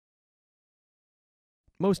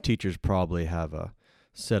most teachers probably have a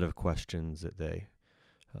set of questions that they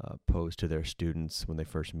pose to their students when they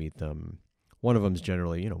first meet them. One of them is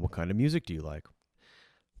generally, what kind of music do you like?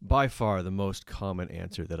 By far, the most common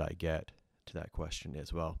answer that I get to that question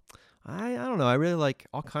is, well, I don't know. I really like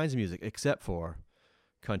all kinds of music except for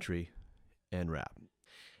country and rap.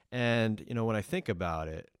 And, when I think about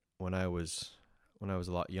it, when I was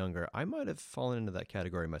a lot younger, I might have fallen into that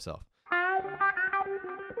category myself.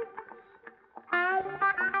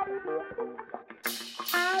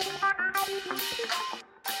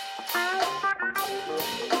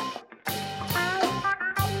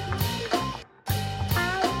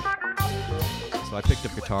 So I picked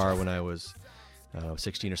up guitar when I was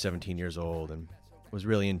 16 or 17 years old and was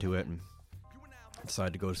really into it, and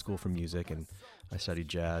decided to go to school for music, and I studied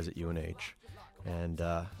jazz at UNH. And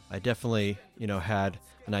I definitely, had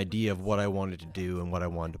an idea of what I wanted to do and what I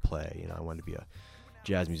wanted to play. I wanted to be a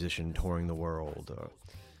jazz musician touring the world,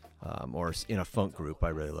 or in a funk group. I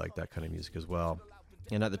really liked that kind of music as well.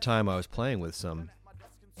 And at the time, I was playing with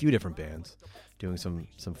few different bands, doing some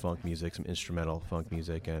funk music, some instrumental funk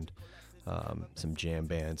music, and some jam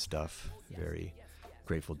band stuff, very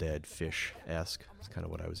Grateful Dead, Fish-esque. It's kind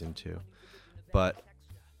of what I was into. But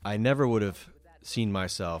I never would have seen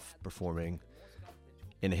myself performing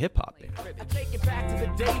in a hip-hop band.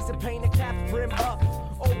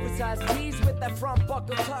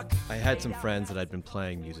 I had some friends that I'd been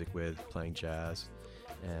playing music with, playing jazz,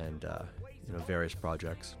 and various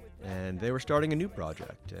projects. And they were starting a new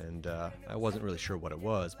project, and I wasn't really sure what it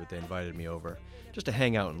was, but they invited me over just to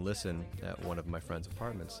hang out and listen at one of my friend's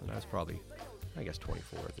apartments. And I was probably,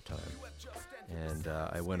 24 at the time. And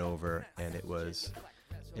I went over, and it was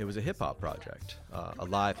a hip-hop project, a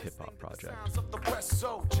live hip-hop project.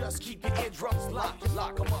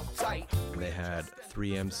 And they had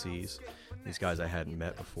 3 MCs, these guys I hadn't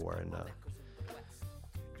met before, and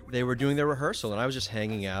they were doing their rehearsal, and I was just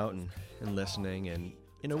hanging out and listening, and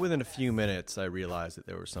within a few minutes, I realized that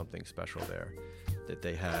there was something special there, that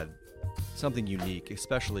they had something unique,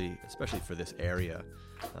 especially for this area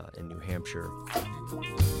in New Hampshire.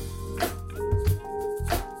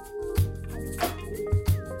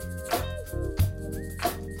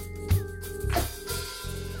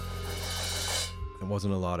 There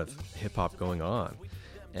wasn't a lot of hip-hop going on,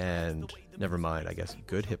 and never mind, I guess,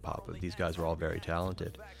 good hip-hop, but these guys were all very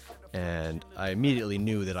talented. And I immediately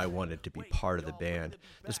knew that I wanted to be part of the band,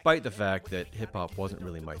 despite the fact that hip-hop wasn't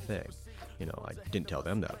really my thing. I didn't tell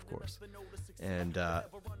them that, of course. And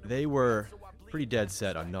they were pretty dead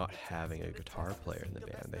set on not having a guitar player in the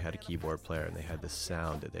band. They had a keyboard player, and they had this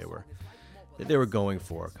sound that they were going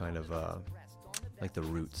for, kind of like the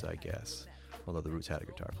Roots, I guess. Although the Roots had a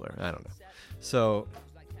guitar player. I don't know. So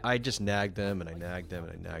I just nagged them, and I nagged them,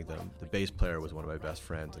 and I nagged them. The bass player was one of my best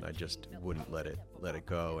friends, and I just wouldn't let it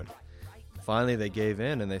go. And finally they gave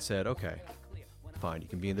in, and they said, okay, fine, you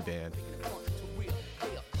can be in the band.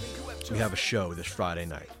 We have a show this Friday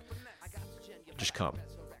night. Just come.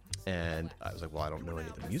 And I was like, well, I don't know any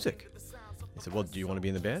of the music. They said, well, do you want to be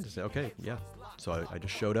in the band? I said, okay, yeah. So I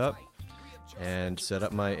just showed up and set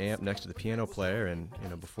up my amp next to the piano player, and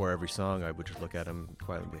before every song I would just look at him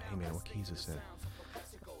quietly and be, hey man, what key is this in?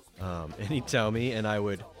 And he'd tell me, and I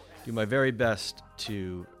would do my very best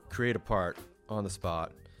to create a part on the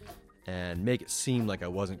spot and make it seem like I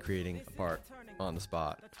wasn't creating a part on the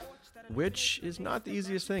spot, which is not the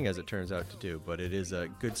easiest thing, as it turns out, to do, but it is a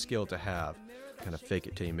good skill to have, kind of fake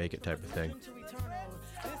it till you make it type of thing.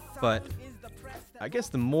 But I guess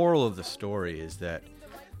the moral of the story is that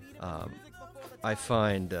I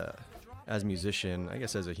find, as a musician, I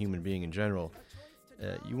guess as a human being in general,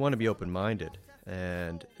 you want to be open-minded,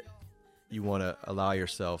 and you want to allow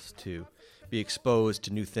yourself to be exposed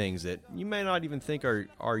to new things that you may not even think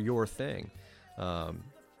are your thing.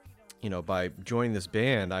 By joining this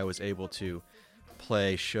band, I was able to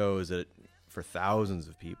play shows for thousands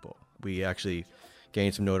of people. We actually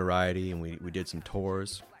gained some notoriety, and we did some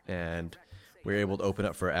tours, and we were able to open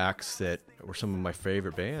up for acts that were some of my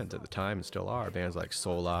favorite bands at the time and still are. Bands like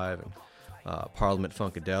Soul Live and Parliament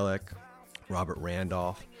Funkadelic, Robert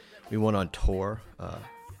Randolph. We went on tour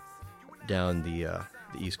down the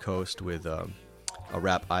East Coast with a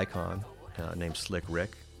rap icon named Slick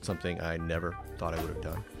Rick, something I never thought I would have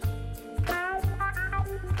done.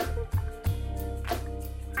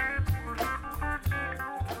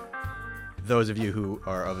 Those of you who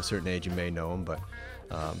are of a certain age, you may know him, but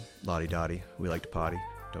Lottie Dottie, we like to potty,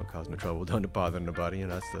 don't cause no trouble, don't bother nobody,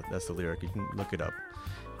 and that's the lyric. You can look it up.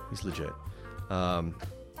 He's legit.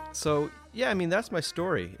 So yeah, that's my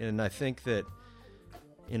story, and I think that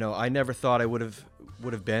I never thought I would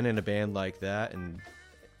have been in a band like that, and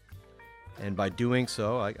And by doing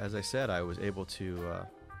so, as I said, I was able to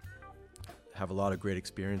have a lot of great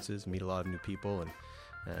experiences, meet a lot of new people,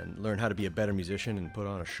 and learn how to be a better musician and put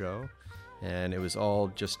on a show. And it was all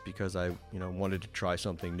just because I wanted to try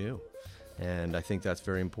something new. And I think that's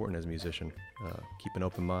very important as a musician. Keep an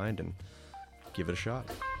open mind and give it a shot.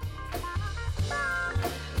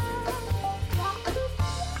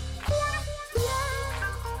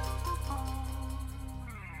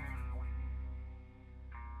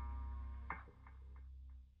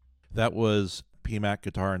 That was PMAC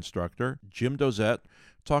guitar instructor Jim Dozet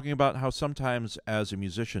talking about how sometimes as a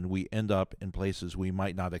musician we end up in places we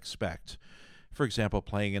might not expect. For example,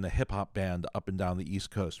 playing in a hip-hop band up and down the East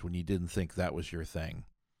Coast when you didn't think that was your thing.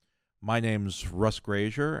 My name's Russ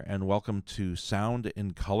Grazier, and welcome to Sound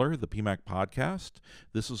in Color, the PMAC podcast.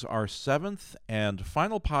 This is our 7th and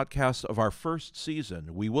final podcast of our first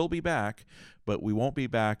season. We will be back, but we won't be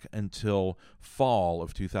back until fall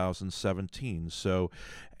of 2017. So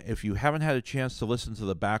if you haven't had a chance to listen to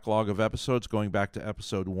the backlog of episodes going back to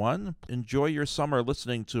episode 1, enjoy your summer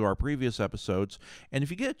listening to our previous episodes. And if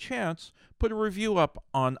you get a chance, put a review up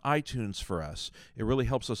on iTunes for us. It really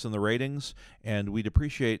helps us in the ratings, and we'd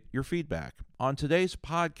appreciate your feedback. On today's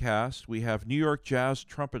podcast, we have New York jazz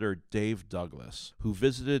trumpeter Dave Douglas, who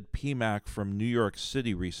visited PMAC from New York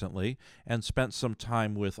City recently and spent some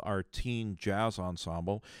time with our teen jazz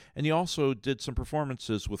ensemble. And he also did some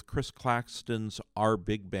performances with Chris Claxton's Our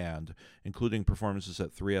Big Band, including performances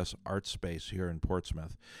at 3S Art Space here in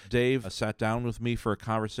Portsmouth. Dave sat down with me for a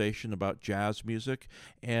conversation about jazz music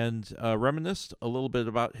and reminisced a little bit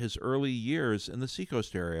about his early years in the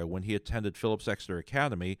Seacoast area when he attended Phillips Exeter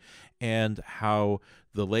Academy, and how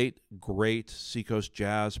the late, great Seacoast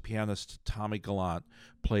jazz pianist Tommy Gallant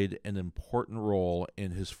played an important role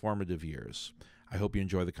in his formative years. I hope you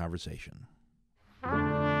enjoy the conversation.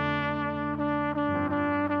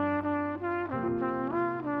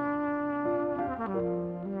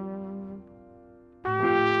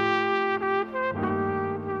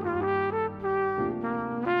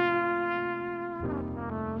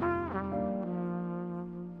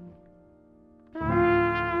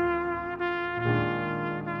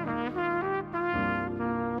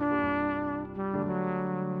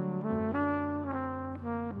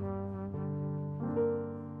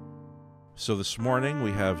 So this morning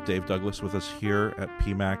we have Dave Douglas with us here at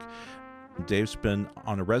PMAC. Dave's been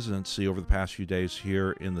on a residency over the past few days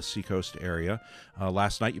here in the Seacoast area.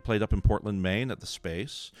 Last night you played up in Portland, Maine at the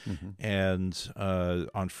Space, and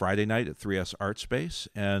on Friday night at 3S Art Space.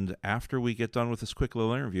 And after we get done with this quick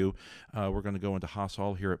little interview, we're going to go into Haas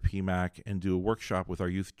Hall here at PMAC and do a workshop with our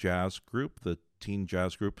youth jazz group, the teen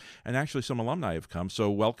jazz group, and actually some alumni have come. So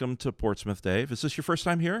welcome to Portsmouth, Dave. Is this your first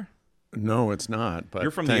time here? No, it's not. But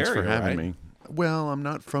you're from thanks the area, for having right? me. Well, I'm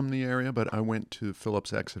not from the area, but I went to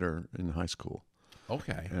Phillips Exeter in high school.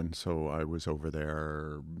 Okay. And so I was over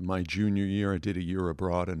there my junior year. I did a year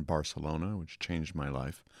abroad in Barcelona, which changed my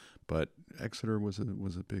life. But Exeter was a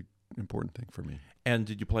big, important thing for me. And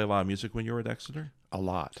did you play a lot of music when you were at Exeter? A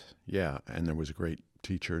lot, yeah. And there was a great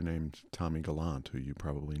teacher named Tommy Gallant, who you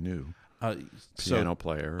probably knew. Piano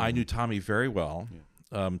player. I knew Tommy very well. Yeah.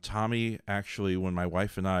 Tommy, actually, when my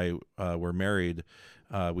wife and I were married,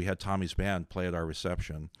 we had Tommy's band play at our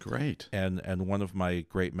reception. Great. And one of my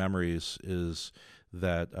great memories is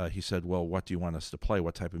that he said, well, what do you want us to play?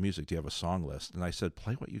 What type of music? Do you have a song list? And I said,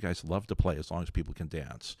 play what you guys love to play as long as people can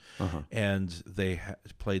dance. And they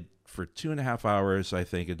played for 2.5 hours, I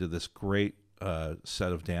think, and did this great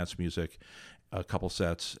set of dance music. A couple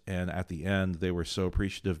sets, and at the end they were so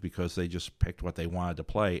appreciative because they just picked what they wanted to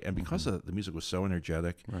play, and because the music was so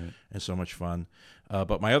energetic and so much fun.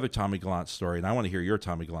 But my other Tommy Gallant story, and I want to hear your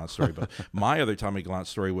Tommy Gallant story, but my other Tommy Gallant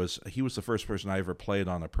story was he was the first person I ever played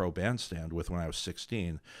on a pro bandstand with when I was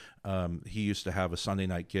 16. He used to have a Sunday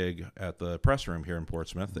night gig at the Press Room here in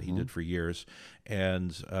Portsmouth that he did for years,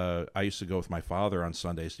 and I used to go with my father on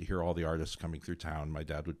Sundays to hear all the artists coming through town. My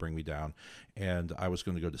dad would bring me down, and I was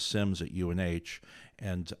going to go to Sims at UNH,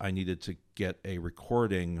 and I needed to get a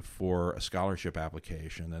recording for a scholarship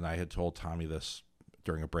application, and I had told Tommy this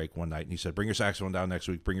during a break one night, and he said, bring your saxophone down next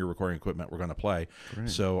week, bring your recording equipment, we're going to play. Great.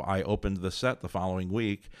 So I opened the set the following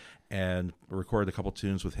week and recorded a couple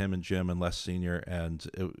tunes with him and Jim and Les Sr.,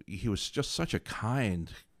 and he was just such a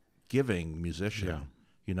kind, giving musician. Yeah.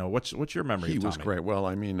 You know, what's your memory of He Tommy? was great. Well,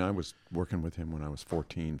 I mean, I was working with him when I was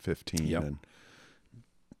 14, 15, and,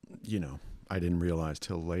 you know, I didn't realize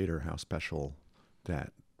till later how special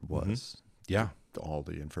that was. Yeah. All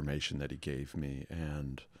the information that he gave me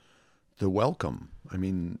and the welcome. I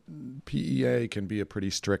mean, PEA can be a pretty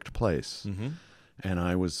strict place. And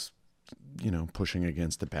I was, you know, pushing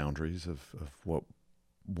against the boundaries of what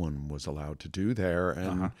one was allowed to do there.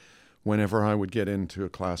 And whenever I would get into a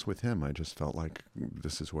class with him, I just felt like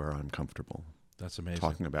this is where I'm comfortable. That's amazing.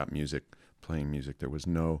 Talking about music, playing music. There was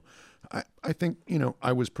no, I think,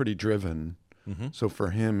 I was pretty driven. Mm-hmm. So for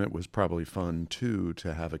him, it was probably fun too,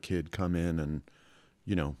 to have a kid come in and,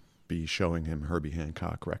 be showing him Herbie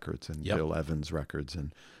Hancock records and Bill Evans records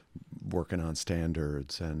and working on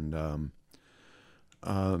standards. And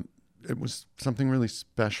it was something really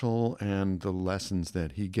special. And the lessons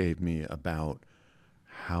that he gave me about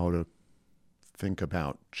how to think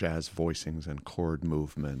about jazz voicings and chord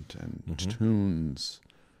movement and tunes,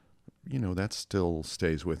 that still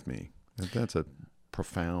stays with me. That's a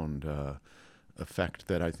profound effect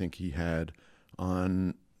that I think he had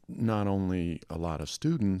on not only a lot of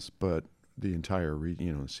students, but the entire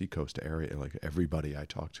Seacoast area. Like everybody I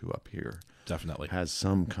talk to up here definitely has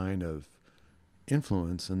some kind of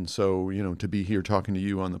influence. And so, to be here talking to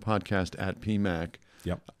you on the podcast at PMAC,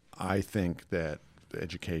 I think that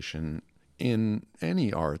education in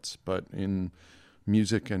any arts, but in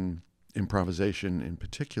music and improvisation in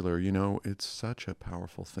particular, it's such a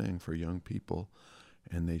powerful thing for young people,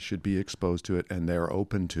 and they should be exposed to it, and they're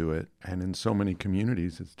open to it. And in so many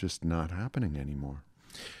communities, it's just not happening anymore.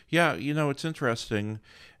 Yeah, it's interesting.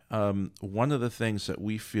 One of the things that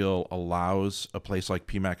we feel allows a place like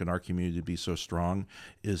PMAC in our community to be so strong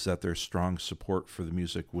is that there's strong support for the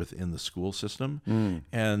music within the school system.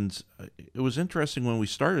 And it was interesting when we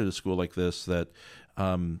started a school like this that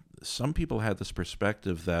some people had this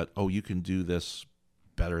perspective that, you can do this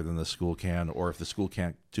better than the school can, or if the school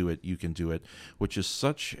can't do it, you can do it, which is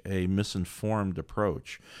such a misinformed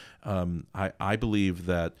approach. I believe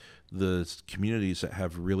that the communities that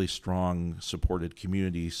have really strong supported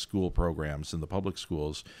community school programs in the public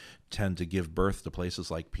schools tend to give birth to places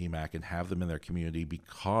like PMAC and have them in their community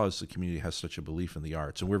because the community has such a belief in the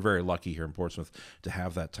arts. And we're very lucky here in Portsmouth to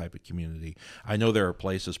have that type of community. I know there are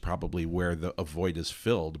places probably where a void is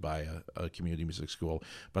filled by a community music school,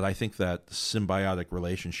 but I think that symbiotic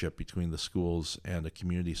relationship between the schools and a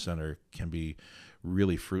community center can be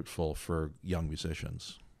really fruitful for young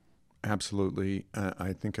musicians. Absolutely.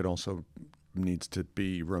 I think it also needs to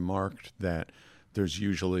be remarked that there's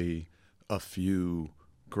usually a few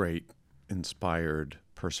great, inspired,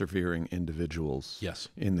 persevering individuals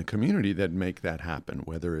in the community that make that happen,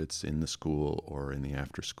 whether it's in the school or in the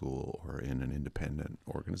after school or in an independent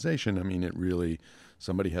organization. I mean, it really,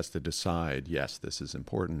 somebody has to decide, yes, this is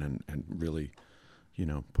important, and really,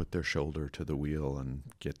 put their shoulder to the wheel and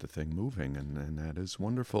get the thing moving. And that is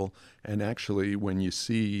wonderful. And actually, when you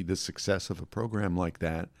see the success of a program like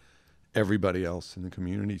that, everybody else in the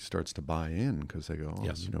community starts to buy in because they go,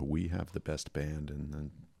 we have the best band in the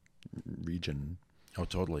region. Oh,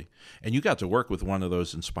 totally. And you got to work with one of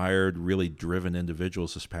those inspired, really driven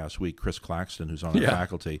individuals this past week, Chris Claxton, who's on our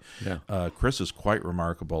faculty. Yeah. Chris is quite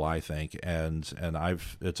remarkable, I think, and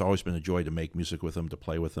it's always been a joy to make music with him, to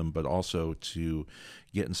play with him, but also to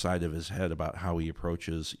get inside of his head about how he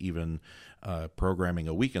approaches even programming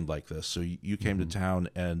a weekend like this. So you came to town,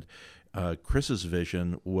 and Chris's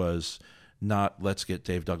vision was not let's get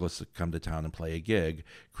Dave Douglas to come to town and play a gig.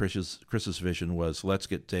 Chris's vision was let's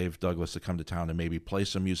get Dave Douglas to come to town and maybe play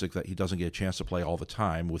some music that he doesn't get a chance to play all the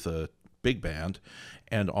time with a big band,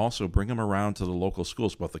 and also bring him around to the local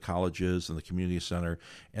schools, both the colleges and the community center,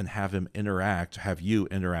 and have you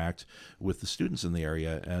interact with the students in the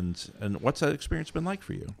area. And what's that experience been like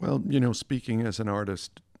for you? Well, speaking as an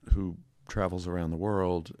artist who travels around the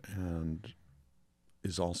world and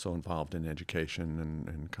is also involved in education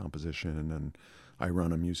and composition, and I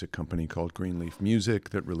run a music company called Greenleaf Music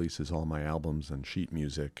that releases all my albums and sheet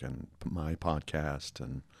music and my podcast,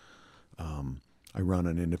 and I run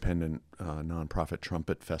an independent nonprofit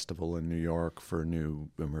trumpet festival in New York for new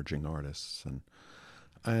emerging artists,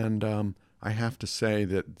 and I have to say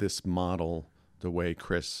that this model, the way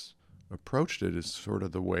Chris approached it, is sort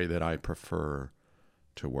of the way that I prefer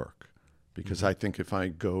to work. Because I think if I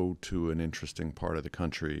go to an interesting part of the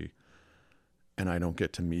country and I don't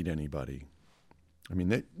get to meet anybody, I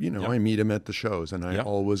mean, I meet them at the shows, and I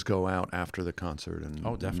always go out after the concert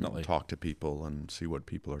and definitely talk to people and see what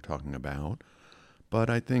people are talking about. But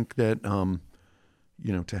I think that,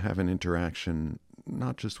 to have an interaction,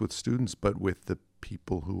 not just with students, but with the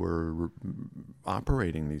people who are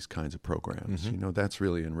operating these kinds of programs, that's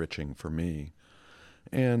really enriching for me.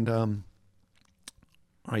 And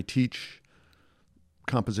I teach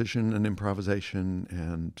composition and improvisation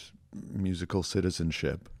and musical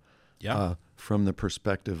citizenship from the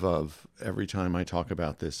perspective of every time I talk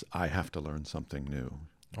about this, I have to learn something new.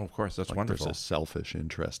 Oh, of course, that's like wonderful. There's a selfish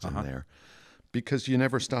interest in there. because you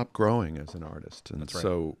never stop growing as an artist. And That's right.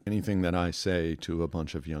 so anything that I say to a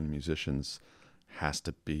bunch of young musicians has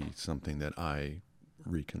to be something that I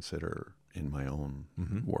reconsider in my own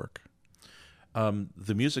work.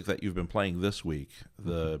 The music that you've been playing this week,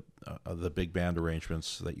 the big band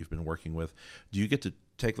arrangements that you've been working with, do you get to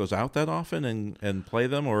take those out that often and play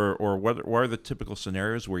them, or what are the typical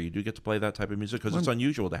scenarios where you do get to play that type of music? Because it's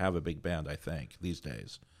unusual to have a big band, I think, these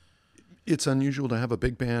days. It's unusual to have a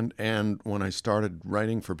big band, and when I started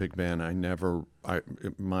writing for big band,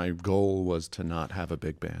 my goal was to not have a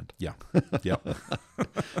big band. Yeah, yeah,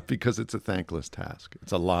 Because it's a thankless task.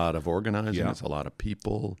 It's a lot of organizing. Yeah. It's a lot of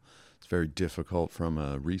people. It's very difficult from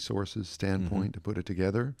a resources standpoint to put it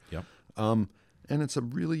together. yep. And it's a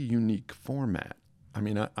really unique format. I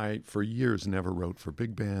mean, I for years never wrote for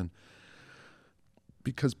big band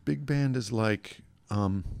because big band is like,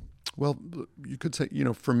 well, you could say,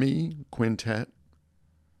 for me, quintet,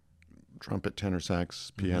 trumpet, tenor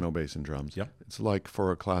sax, piano, bass, and drums. Yep. It's like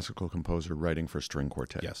for a classical composer writing for string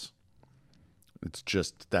quartet. Yes. It's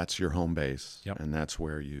just, that's your home base. Yep. And that's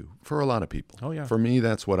where for a lot of people. Oh, yeah. For me,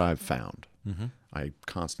 that's what I've found. Mm-hmm. I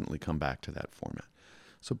constantly come back to that format.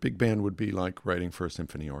 So big band would be like writing for a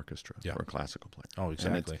symphony orchestra Yeah. or a classical player. Oh,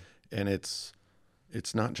 exactly. And it's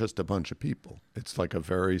not just a bunch of people. It's like a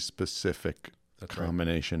very specific That's right.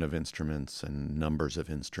 combination of instruments and numbers of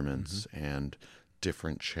instruments and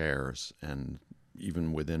different chairs. And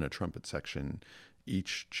even within a trumpet section,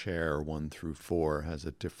 each chair 1 through 4 has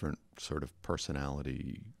a different sort of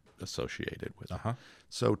personality associated with it. Uh-huh.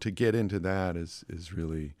 So to get into that is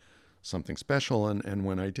really something special. And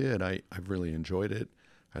when I did, I've really enjoyed it.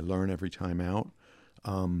 I learn every time out.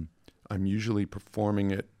 I'm usually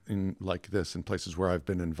performing it in like this in places where I've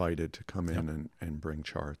been invited to come in and bring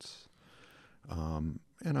charts. And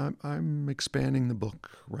I'm expanding the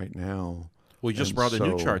book right now. We just And brought a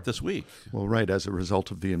new so- chart this week. Well, right. As a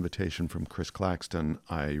result of the invitation from Chris Claxton,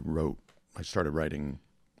 I started writing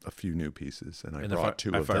a few new pieces, and I brought two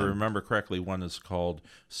of if I them. remember correctly, one is called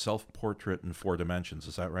Self-Portrait in 4 Dimensions.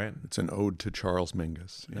 Is that right? It's an ode to Charles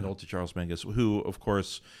Mingus. An ode to Charles Mingus, who, of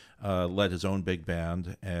course, led his own big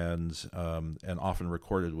band and often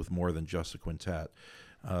recorded with more than just a quintet.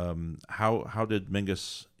 How did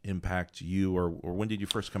Mingus impact you, or when did you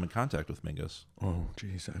first come in contact with Mingus? Oh,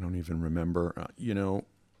 geez, I don't even remember.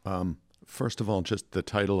 First of all, just the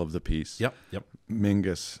title of the piece. Yep.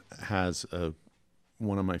 Mingus has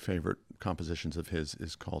one of my favorite compositions of his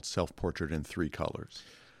is called Self-Portrait in 3 Colors.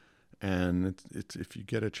 And it's if you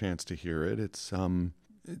get a chance to hear it, it's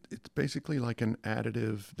basically like an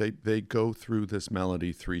additive. They go through this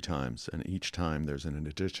melody 3 times, and each time there's an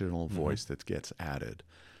additional voice that gets added.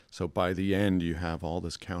 So by the end, you have all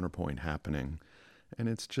this counterpoint happening, and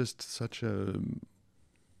it's just such a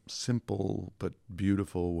simple but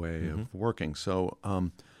beautiful way of working. So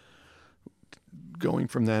going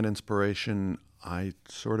from that inspiration, I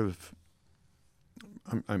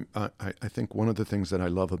think one of the things that I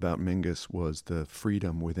love about Mingus was the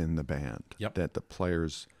freedom within the band. Yep. That the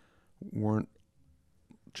players weren't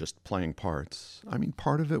just playing parts. I mean,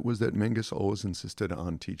 part of it was that Mingus always insisted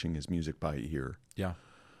on teaching his music by ear. Yeah.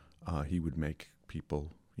 He would make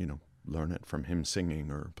people, learn it from him singing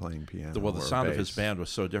or playing piano. Well, the or sound of his bass. band was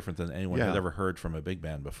so different than anyone had ever heard from a big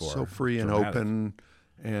band before. So free and Dramatic. open,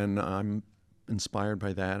 and I'm inspired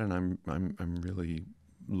by that, and I'm really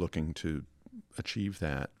looking to achieve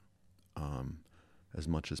that as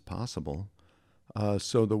much as possible.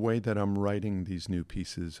 So the way that I'm writing these new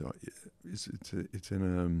pieces is it's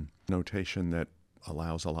in a notation that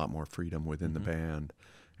allows a lot more freedom within the band,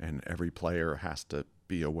 and every player has to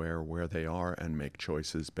be aware where they are and make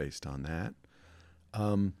choices based on that.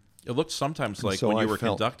 It looked sometimes And like so when you I were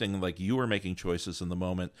felt- conducting, like you were making choices in the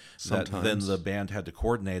moment that then Sometimes. the band had to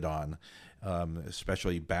coordinate on,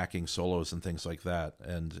 especially backing solos and things like that,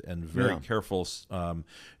 and very Yeah. careful.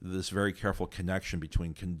 This very careful connection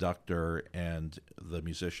between conductor and the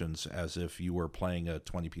musicians, as if you were playing a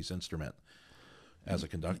 20-piece instrument as a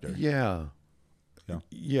conductor. Yeah. Yeah.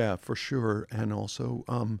 Yeah, for sure. And also,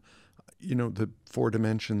 the 4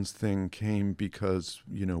 dimensions thing came because,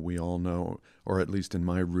 we all know, or at least in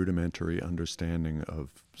my rudimentary understanding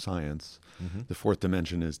of science, the 4th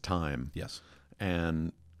dimension is time. Yes.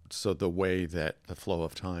 And so the way that the flow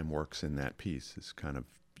of time works in that piece is kind of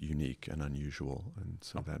unique and unusual. And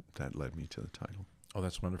so that led me to the title. Oh,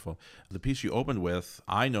 that's wonderful. The piece you opened with,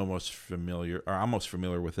 I'm most familiar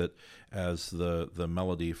with it as the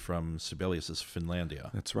melody from Sibelius's Finlandia.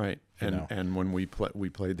 That's right. You know. And when we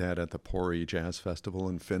played that at the Pori Jazz Festival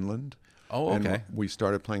in Finland. Oh, And okay. we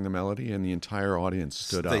started playing the melody, and the entire audience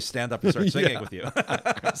stood up. They stand up and start singing Yeah. with you.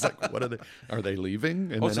 I was like, "What are they? Are they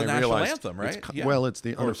leaving?" And Oh, it's then the I national realized anthem, right? It's, Yeah. Well, it's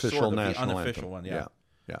the Or unofficial sort of the national unofficial anthem. one, yeah.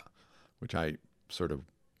 yeah, which I sort of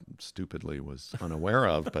stupidly was unaware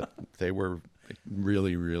of, but they were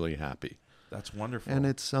really, really happy. That's wonderful. And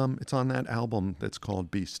it's on that album that's called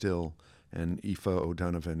 "Be Still," and Aoife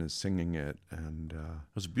O'Donovan is singing it, and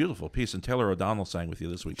It was a beautiful piece, and Taylor O'Donnell sang with you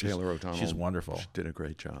this week. Taylor O'Donnell. She's wonderful. She did a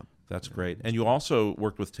great job. That's great. And you also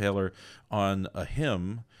worked with Taylor on a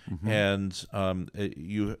hymn, and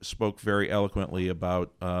you spoke very eloquently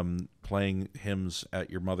about playing hymns at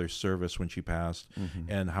your mother's service when she passed,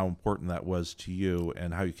 and how important that was to you,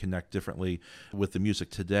 and how you connect differently with the music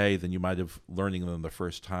today than you might have learning them the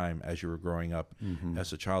first time as you were growing up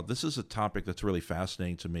as a child. This is a topic that's really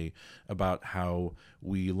fascinating to me, about how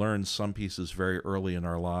we learn some pieces very early in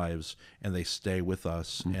our lives, and they stay with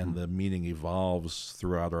us, and the meaning evolves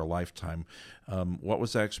throughout our lifetime. What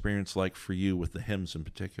was that experience like for you with the hymns in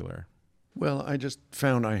particular? Well, I just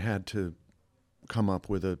found I had to come up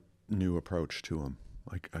with a new approach to them.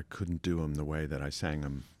 I couldn't do them the way that I sang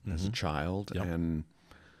them as a child. Yep. And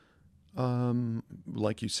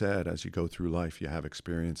like you said, as you go through life, you have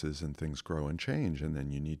experiences and things grow and change, and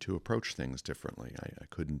then you need to approach things differently. I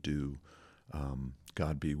couldn't do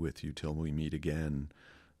God Be With You Till We Meet Again,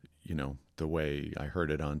 the way I heard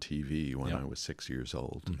it on TV when I was 6 years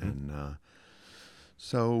old. And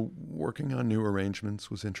so working on new arrangements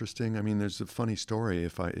was interesting. I mean, there's a funny story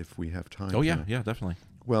if we have time. Oh, yeah, definitely.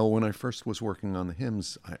 Well, when I first was working on the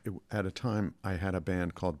hymns, at a time I had a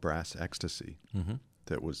band called Brass Ecstasy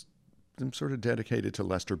that was sort of dedicated to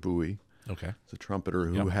Lester Bowie. Okay. The trumpeter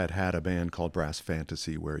who had a band called Brass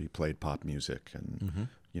Fantasy where he played pop music and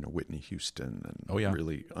Whitney Houston and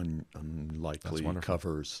really unlikely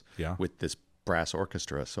covers with this brass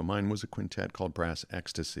orchestra. So mine was a quintet called Brass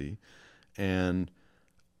Ecstasy, and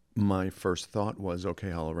my first thought was,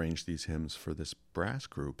 okay, I'll arrange these hymns for this brass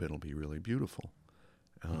group. It'll be really beautiful.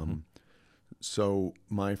 So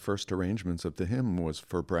my first arrangements of the hymn was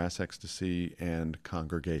for Brass Ecstasy and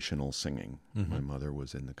congregational singing. My mother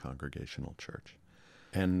was in the congregational church.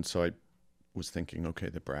 And so I was thinking, okay,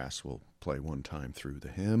 the brass will play one time through the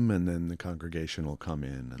hymn, and then the congregation will come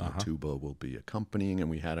in, and the tuba will be accompanying, and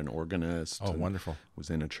we had an organist. Oh, wonderful. Was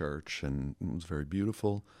in a church, and it was very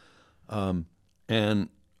beautiful. And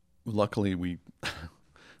luckily we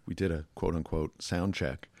did a quote-unquote sound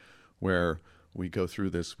check where we go through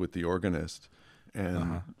this with the organist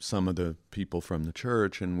and some of the people from the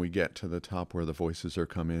church, and we get to the top where the voices are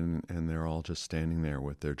coming, and they're all just standing there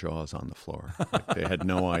with their jaws on the floor. Like they had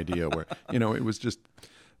no idea where, it was just,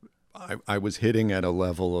 I was hitting at a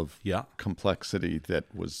level of complexity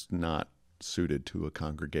that was not suited to a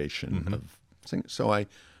congregation of singers. So I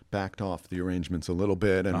backed off the arrangements a little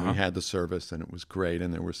bit, and we had the service, and it was great,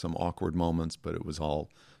 and there were some awkward moments, but it was all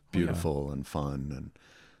beautiful and fun, and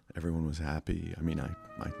everyone was happy. I mean, I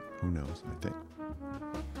who knows, I think.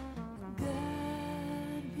 God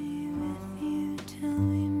be with you till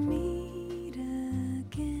we meet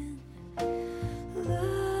again.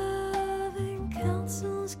 Loving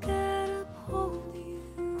counsels God uphold you.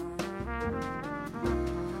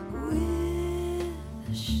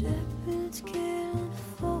 With a shepherd's care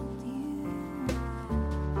unfold you.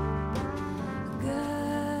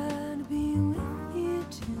 God be with you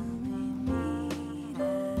till we meet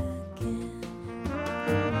again.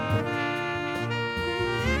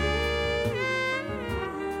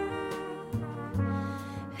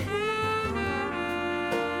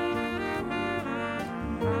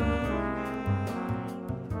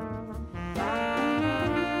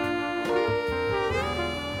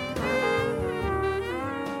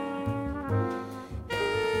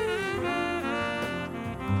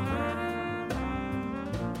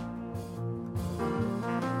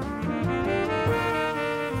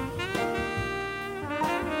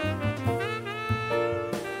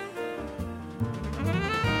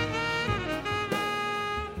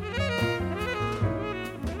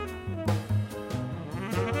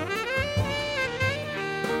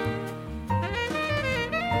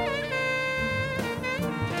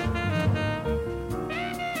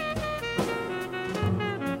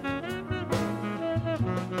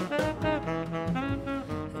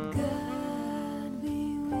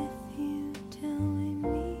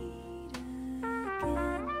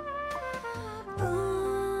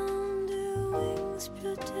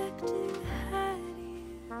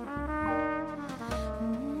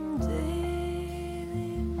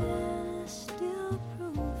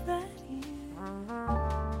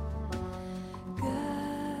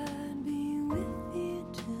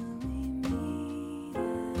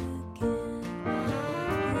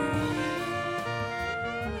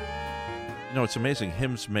 You know, it's amazing.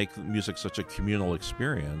 Hymns make music such a communal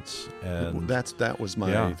experience, and That was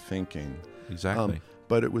my Yeah. thinking. exactly.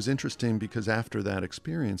 But it was interesting because after that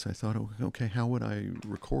experience, I thought, okay, how would I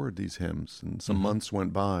record these hymns? And some months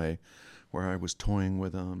went by where I was toying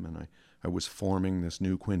with them, and I was forming this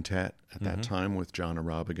new quintet at that time with John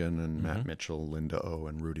Arabigan and Matt Mitchell, Linda O,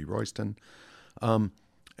 and Rudy Royston. And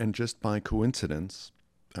just by coincidence,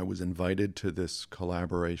 I was invited to this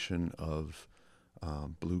collaboration of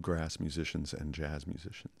bluegrass musicians and jazz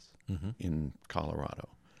musicians in Colorado.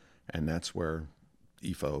 And that's where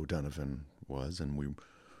Aoife O'Donovan was, and we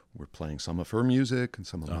were playing some of her music and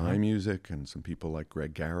some of my music, and some people like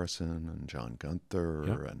Greg Garrison and John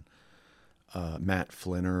Gunther and Matt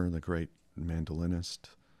Flinner, the great mandolinist.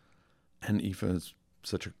 And Aoife is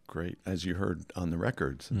such a great, as you heard on the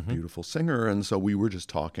records, a beautiful singer. And so we were just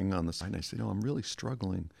talking on the side, and I said, I'm really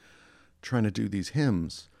struggling trying to do these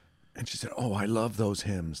hymns. And she said, I love those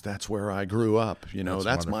hymns. That's where I grew up.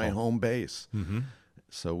 That's my wonderful. home base.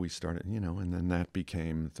 So we started, and then that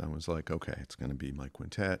became, I was like, okay, it's going to be my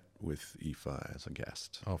quintet with Aoife as a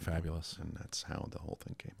guest. Oh, fabulous. And that's how the whole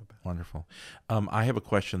thing came about. Wonderful. I have a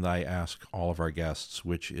question that I ask all of our guests,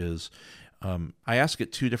 which is, I ask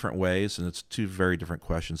it two different ways, and it's two very different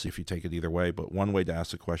questions if you take it either way. But one way to ask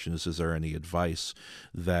the question is there any advice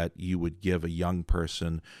that you would give a young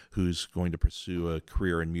person who's going to pursue a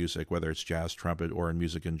career in music, whether it's jazz trumpet or in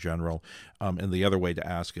music in general? And the other way to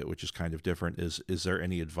ask it, which is kind of different, is there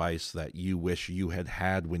any advice that you wish you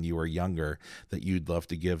had when you were younger that you'd love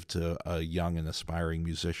to give to a young and aspiring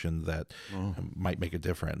musician that might make a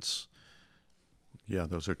difference? Yeah,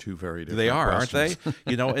 those are two very different They are, questions. aren't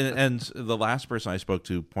they? And the last person I spoke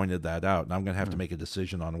to pointed that out, and I'm going to have to make a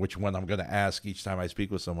decision on which one I'm going to ask each time I speak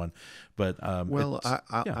with someone. But Well,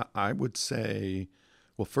 I would say,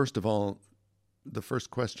 well, first of all, the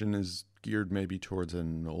first question is geared maybe towards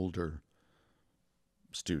an older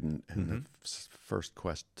student, and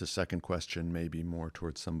the second question may be more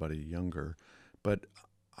towards somebody younger. But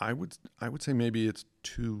I would say maybe it's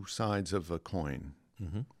two sides of a coin.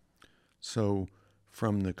 So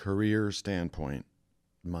from the career standpoint,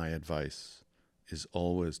 my advice is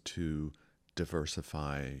always to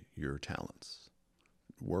diversify your talents.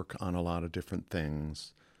 Work on a lot of different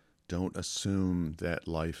things. Don't assume that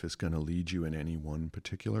life is going to lead you in any one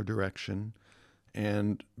particular direction.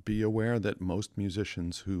 And be aware that most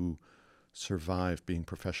musicians who survive being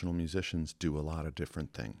professional musicians do a lot of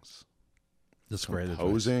different things. that's great advice.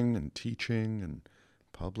 Composing and teaching and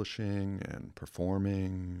publishing and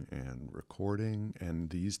performing and recording, and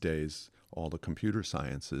these days all the computer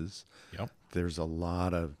sciences. There's a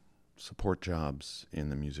lot of support jobs in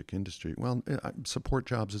the music industry. Well, support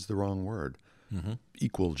jobs is the wrong word.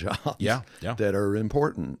 Equal jobs that are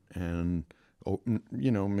important, and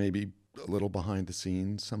maybe a little behind the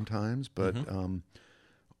scenes sometimes, but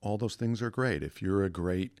all those things are great. If you're a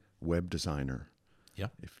great web designer,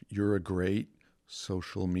 if you're a great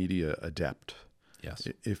social media adept,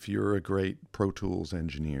 if you're a great Pro Tools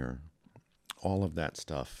engineer, all of that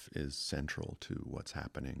stuff is central to what's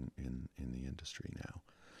happening in the industry now.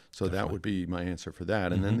 So that would be my answer for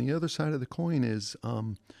that. And then the other side of the coin is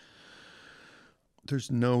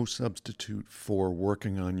there's no substitute for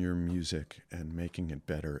working on your music and making it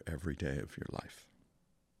better every day of your life.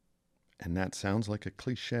 And that sounds like a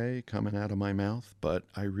cliche coming out of my mouth, but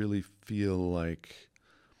I really feel like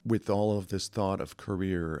with all of this thought of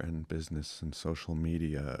career and business and social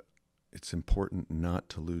media, it's important not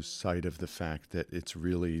to lose sight of the fact that it's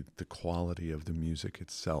really the quality of the music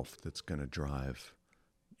itself that's going to drive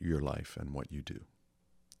your life and what you do.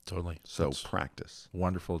 Totally. So That's practice.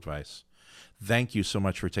 wonderful advice. Thank you so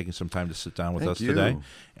much for taking some time to sit down with Thank us you. today.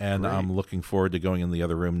 And Great. I'm looking forward to going in the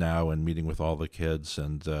other room now and meeting with all the kids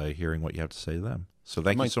and hearing what you have to say to them. So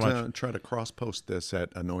thank you so much. I might try to cross-post this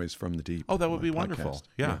at A Noise from the Deep. Oh, that would my be wonderful. podcast.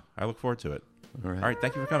 Yeah, I look forward to it. All right. All right,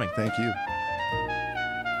 thank you for coming. Thank you.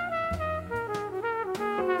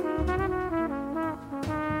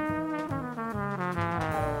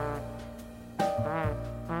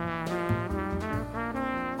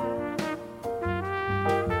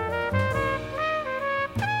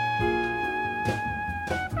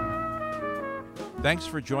 Thanks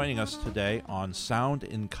for joining us today on Sound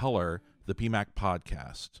in Color, the PMAC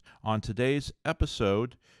podcast. On today's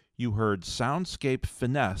episode, you heard Soundscape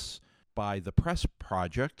Finesse by The Press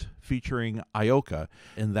Project featuring Ioka,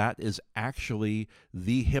 and that is actually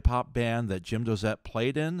the hip-hop band that Jim Dozet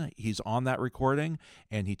played in. He's on that recording,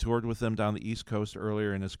 and he toured with them down the East Coast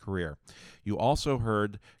earlier in his career. You also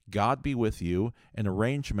heard God Be With You, an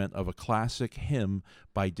arrangement of a classic hymn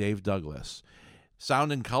by Dave Douglas.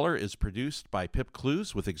 Sound and Color is produced by Pip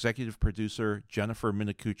Clues with executive producer Jennifer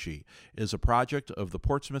Minicucci. It is a project of the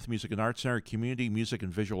Portsmouth Music and Arts Center Community Music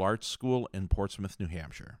and Visual Arts School in Portsmouth, New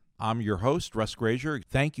Hampshire. I'm your host, Russ Grazier.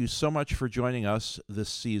 Thank you so much for joining us this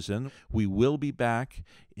season. We will be back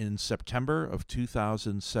in September of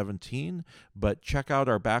 2017, but check out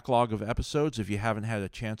our backlog of episodes if you haven't had a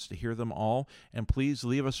chance to hear them all, and please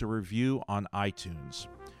leave us a review on iTunes.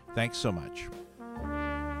 Thanks so much.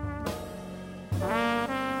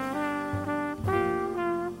 God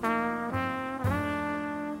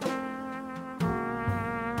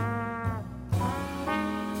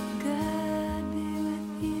be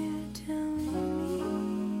with you till we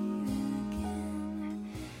meet again.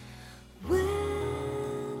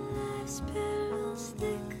 When life's been